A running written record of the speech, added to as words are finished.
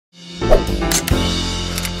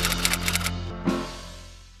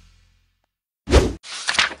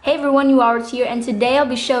Hey everyone, New Hours here, and today I'll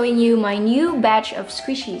be showing you my new batch of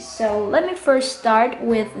squishies. So let me first start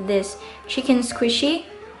with this chicken squishy.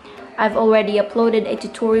 I've already uploaded a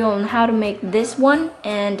tutorial on how to make this one,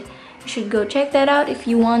 and you should go check that out if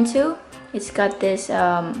you want to. It's got this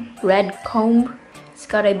red comb, it's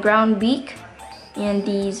got a brown beak, and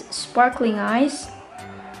these sparkling eyes,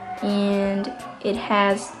 and it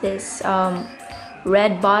has this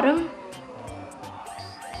red bottom.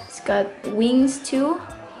 It's got wings too.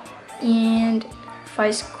 And if I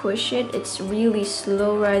squish it, it's really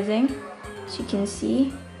slow rising, as you can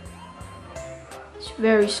see. It's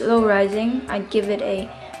very slow rising. I'd give it a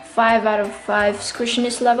 5 out of 5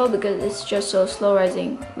 squishiness level because it's just so slow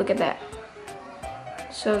rising. Look at that.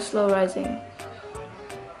 So slow rising.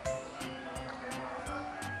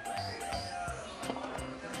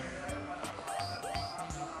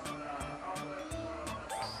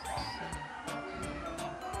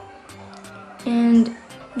 And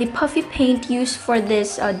the puffy paint used for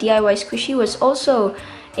this DIY squishy was also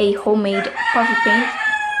a homemade puffy paint.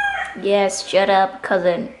 Yes, shut up,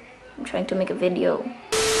 cousin. I'm trying to make a video.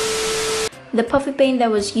 The puffy paint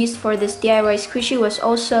that was used for this DIY squishy was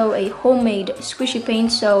also a homemade squishy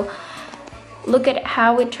paint, so look at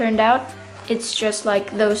how it turned out. It's just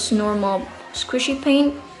like those normal squishy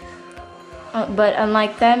paint, but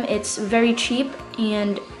unlike them, it's very cheap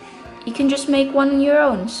and you can just make one on your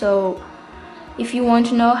own. So if you want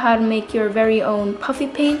to know how to make your very own puffy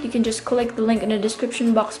paint, you can just click the link in the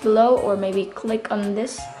description box below, or maybe click on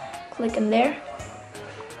this, click in there.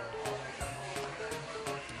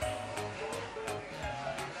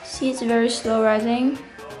 See, it's very slow rising.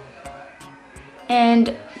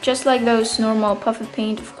 And just like those normal puffy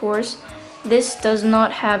paint, of course, this does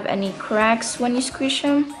not have any cracks when you squish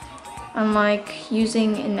them, unlike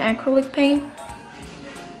using an acrylic paint.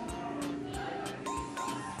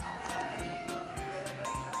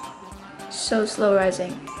 So slow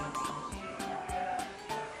rising.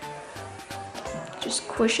 Just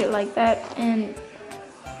squish it like that and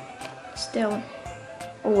still,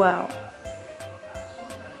 oh wow.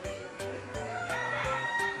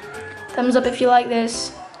 Thumbs up if you like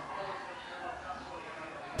this.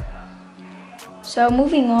 So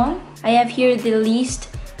moving on, I have here the least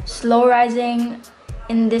slow rising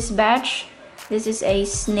in this batch. This is a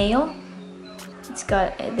snail. It's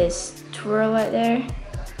got this twirl right there,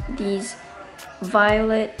 these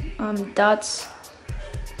violet dots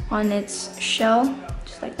on its shell,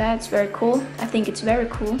 just like that. It's very cool. I think it's very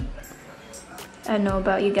cool. I don't know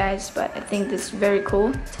about you guys, but I think this is very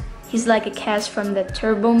cool. He's like a cast from the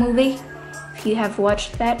Turbo movie, if you have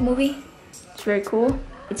watched that movie. It's very cool.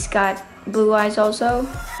 It's got blue eyes also,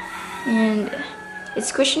 and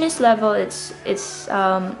its squishiness level, it's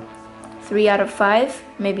 3 out of 5,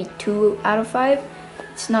 maybe 2 out of 5.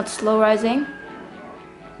 It's not slow rising,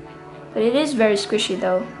 but it is very squishy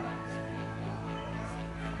though.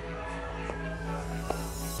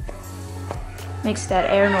 Makes that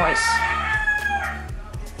air noise.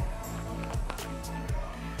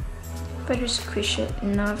 Better squish it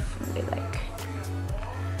enough, maybe like.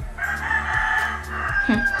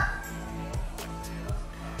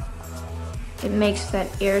 It makes that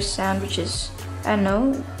air sound, which is, I don't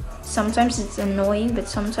know, sometimes it's annoying, but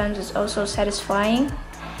sometimes it's also satisfying.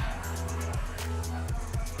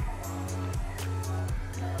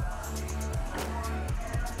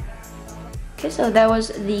 Okay, so that was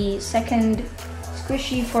the second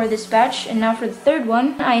squishy for this batch, and now for the third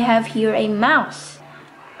one, I have here a mouse.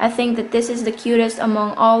 I think that this is the cutest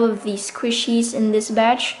among all of the squishies in this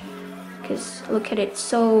batch, because look at it,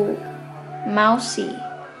 so mousy.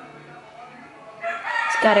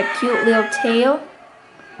 It's got a cute little tail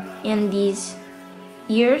and these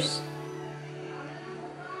ears.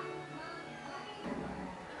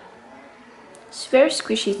 It's very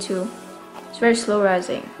squishy too. It's very slow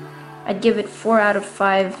rising. I'd give it 4 out of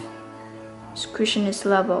 5 squishiness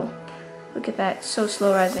level. Look at that, so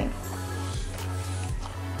slow rising.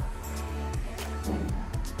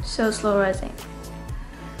 So slow rising.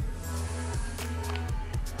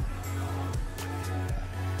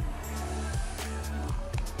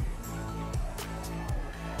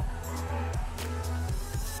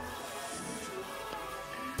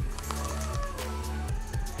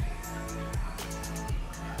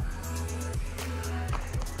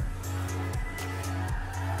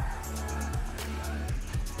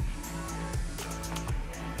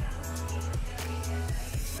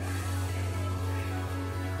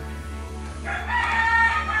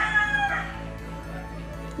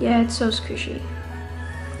 Yeah, it's so squishy.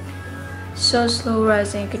 So slow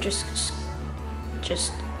rising, I could just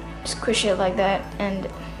squish it like that and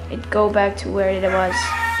it go back to where it was.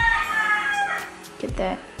 Get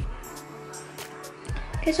that.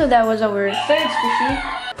 Okay, so that was our third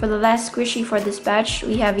squishy. For the last squishy for this batch,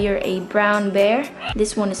 we have here a brown bear.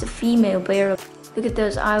 This one is a female bear. Look at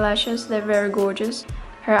those eyelashes, they're very gorgeous.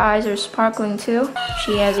 Her eyes are sparkling too.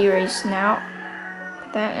 She has here a snout.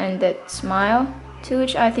 That and that smile too,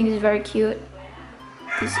 which I think is very cute.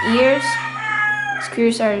 These ears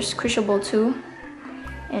are squishable too,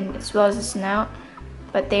 and as well as the snout,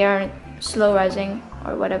 but they aren't slow rising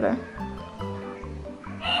or whatever.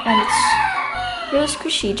 And it's real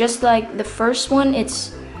squishy, just like the first one.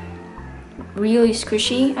 It's really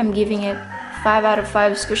squishy. I'm giving it 5 out of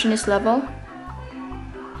 5 squishiness level.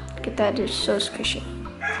 Look at that, it's so squishy.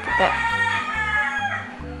 Look at that.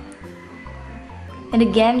 And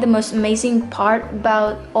again, the most amazing part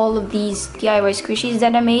about all of these DIY squishies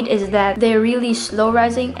that I made is that they're really slow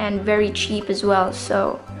rising and very cheap as well.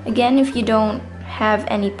 So again, if you don't have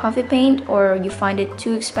any puffy paint or you find it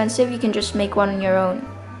too expensive, you can just make one on your own.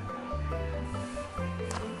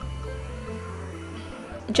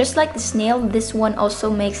 Just like the snail, this one also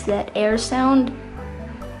makes that air sound.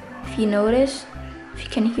 If you notice, if you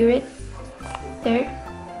can hear it there,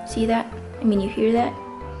 see that? I mean, you hear that?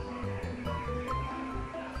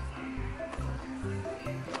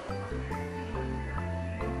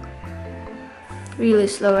 Really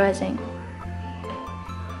slow rising.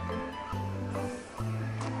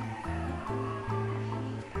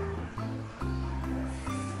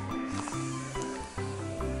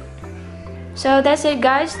 So that's it,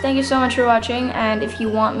 guys. Thank you so much for watching, and if you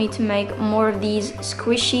want me to make more of these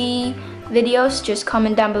squishy videos, just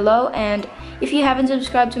comment down below. And if you haven't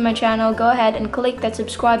subscribed to my channel, go ahead and click that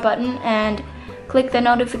subscribe button and click the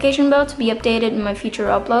notification bell to be updated in my future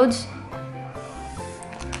uploads.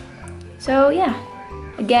 So yeah,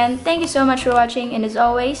 again, thank you so much for watching, and as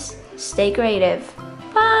always, stay creative.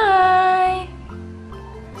 Bye!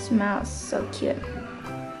 Smells so cute.